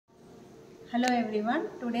Hello everyone,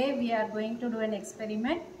 today we are going to do an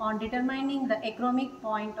experiment on determining the achromic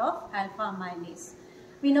point of alpha amylase.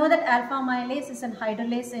 We know that alpha amylase is an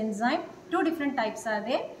hydrolase enzyme. Two different types are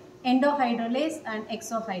there, endohydrolase and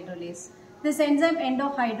exohydrolase. This enzyme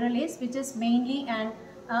endohydrolase, which is mainly an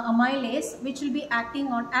amylase, which will be acting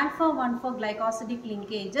on alpha-1,4 glycosidic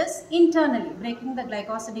linkages internally, breaking the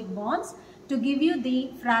glycosidic bonds to give you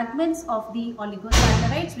the fragments of the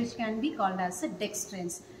oligosaccharides, which can be called as a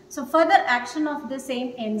dextrins. So further action of the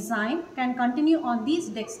same enzyme can continue on these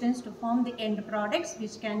dextrins to form the end products,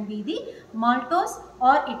 which can be the maltose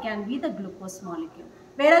or it can be the glucose molecule.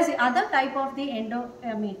 Whereas the other type of the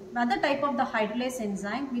hydrolase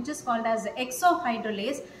enzyme, which is called as the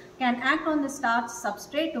exohydrolase, can act on the starch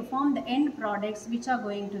substrate to form the end products, which are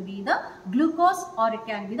going to be the glucose or it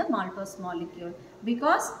can be the maltose molecule.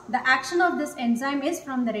 Because the action of this enzyme is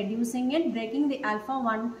from the reducing end, breaking the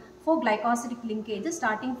alpha-1,4 glycosidic linkages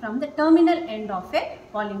starting from the terminal end of a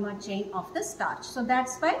polymer chain of the starch. So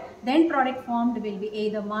that's why the end product formed will be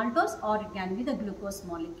either maltose or it can be the glucose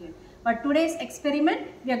molecule. But today's experiment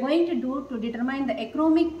we are going to do to determine the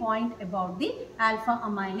achromic point about the alpha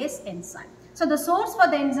amylase enzyme. So the source for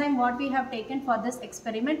the enzyme what we have taken for this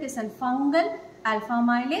experiment is a fungal alpha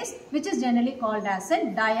amylase, which is generally called as a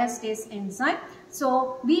diastase enzyme.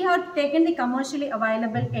 So we have taken the commercially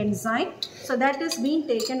available enzyme. So that is being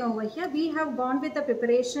taken over here. We have gone with the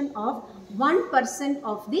preparation of 1%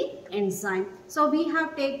 of the enzyme. So we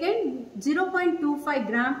have taken 0.25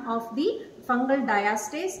 gram of the fungal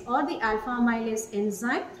diastase or the alpha amylase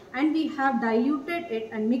enzyme, and we have diluted it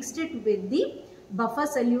and mixed it with the buffer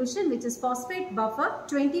solution, which is phosphate buffer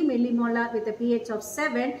 20 millimolar with a pH of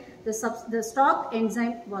 7. The stock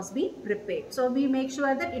enzyme was being prepared. So we make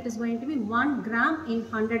sure that it is going to be 1 gram in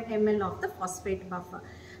 100 ml of the phosphate buffer.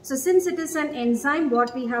 So since it is an enzyme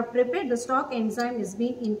what we have prepared, the stock enzyme is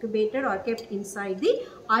being incubated or kept inside the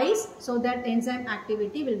ice so that enzyme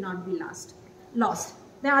activity will not be lost.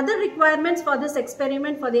 The other requirements for this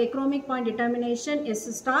experiment for the achromic point determination is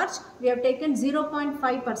starch. We have taken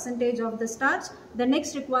 0.5% of the starch. The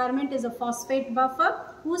next requirement is a phosphate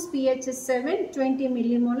buffer whose pH is 7, 20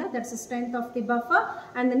 millimolar, that's the strength of the buffer.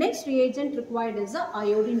 And the next reagent required is the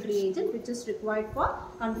iodine reagent, which is required for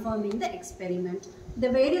confirming the experiment. The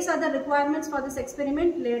various other requirements for this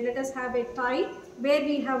experiment, let us have a time where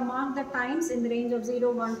we have marked the times in the range of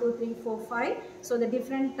 0, 1, 2, 3, 4, 5. So the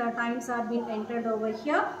different times are being entered over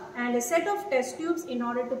here, and a set of test tubes in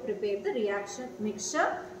order to prepare the reaction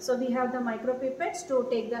mixture. So we have the micropipettes to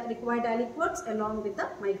take the required aliquots along with the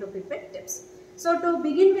micropipette tips. So to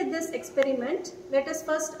begin with this experiment, let us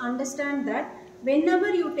first understand that whenever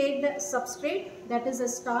you take the substrate, that is a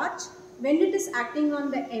starch, when it is acting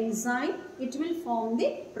on the enzyme, it will form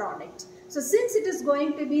the product. So since it is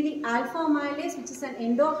going to be the alpha amylase, which is an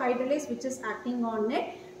endohydrolase which is acting on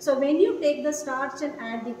it, so when you take the starch and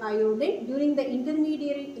add the iodine, during the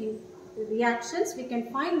intermediary reactions, we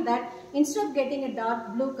can find that instead of getting a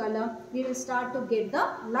dark blue color, we will start to get the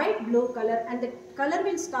light blue color, and the color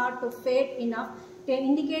will start to fade enough,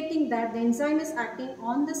 indicating that the enzyme is acting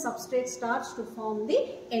on the substrate starch to form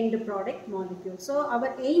the end product molecule. So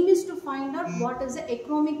our aim is to find out what is the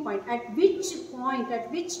achromic point, at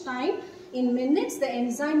which time in minutes the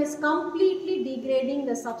enzyme is completely degrading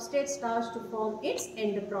the substrate starch to form its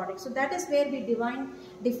end product. So that is where we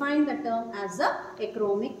define the term as a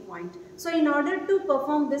achromic point. So in order to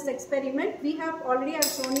perform this experiment, we have already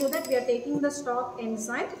shown you that we are taking the stock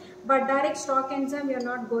enzyme, but direct stock enzyme we are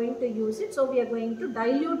not going to use it. So we are going to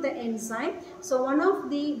dilute the enzyme. So one of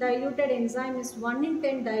the diluted enzyme is 1 in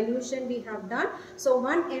 10 dilution we have done. So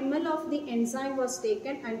 1 ml of the enzyme was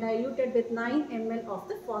taken and diluted with 9 ml of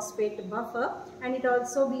the phosphate buffer, and it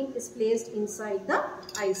also is placed inside the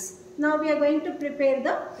ice. Now we are going to prepare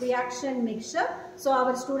the reaction mixture. So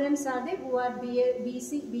our students are there who are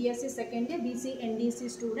BSc second year, BC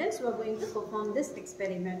NDC students who are going to perform this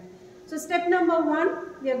experiment. So step number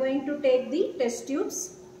 1, we are going to take the test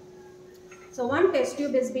tubes. So one test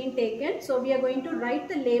tube is being taken. So we are going to write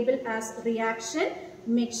the label as reaction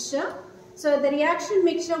mixture. So the reaction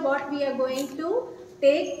mixture what we are going to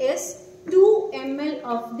take is 2 ml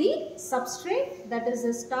of the substrate, that is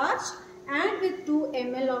the starch, and with 2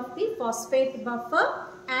 ml of the phosphate buffer,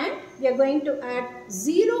 and we are going to add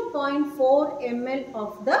 0.4 ml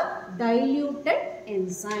of the diluted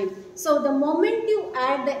enzyme. So the moment you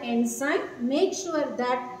add the enzyme, make sure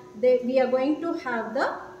that we are going to have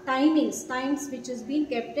the times which is being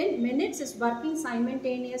kept in minutes is working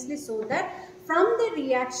simultaneously, so that from the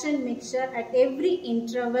reaction mixture at every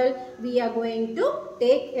interval we are going to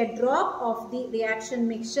take a drop of the reaction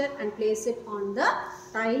mixture and place it on the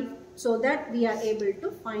tile so that we are able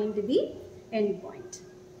to find the end point.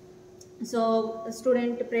 So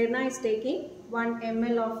student Prerna is taking 1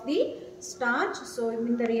 ml of the starch. So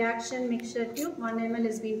in the reaction mixture tube 1 ml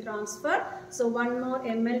is being transferred. So 1 more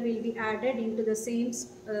ml will be added into the same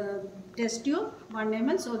test tube, 1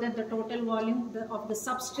 ml, so that the total volume of the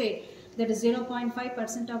substrate, that is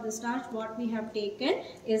 0.5% of the starch what we have taken,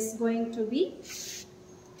 is going to be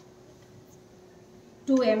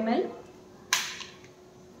 2 ml.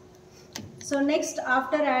 So next,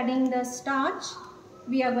 after adding the starch,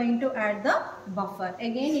 we are going to add the buffer.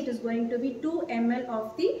 Again it is going to be 2 ml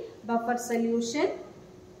of the buffer solution.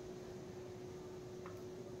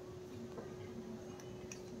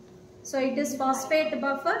 So it is phosphate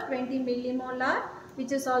buffer 20 millimolar,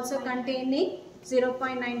 which is also containing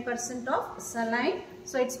 0.9% of saline.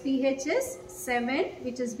 So its pH is 7,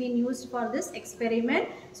 which is being used for this experiment.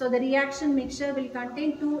 So the reaction mixture will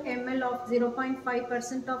contain 2 ml of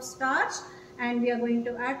 0.5% of starch, and we are going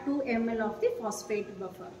to add 2 ml of the phosphate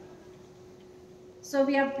buffer. So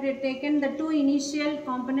we have taken the 2 initial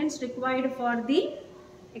components required for the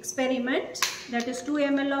experiment, that is 2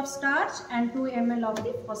 ml of starch and 2 ml of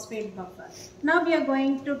the phosphate buffer. Now we are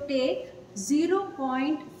going to take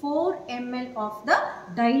 0.4 ml of the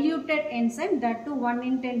diluted enzyme, that to 1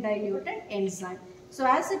 in 10 diluted enzyme. So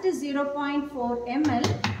as it is 0.4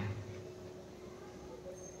 ml,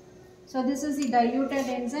 so this is the diluted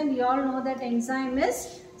enzyme. We all know that enzyme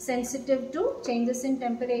is sensitive to changes in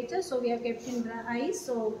temperature. So we have kept in ice.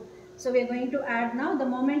 So we are going to add now. The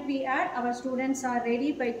moment we add, our students are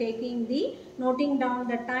ready by noting down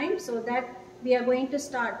the time, so that we are going to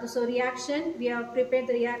start. So reaction, we have prepared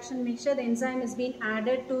the reaction mixture. The enzyme is being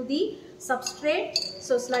added to the substrate.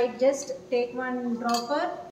 So just take one dropper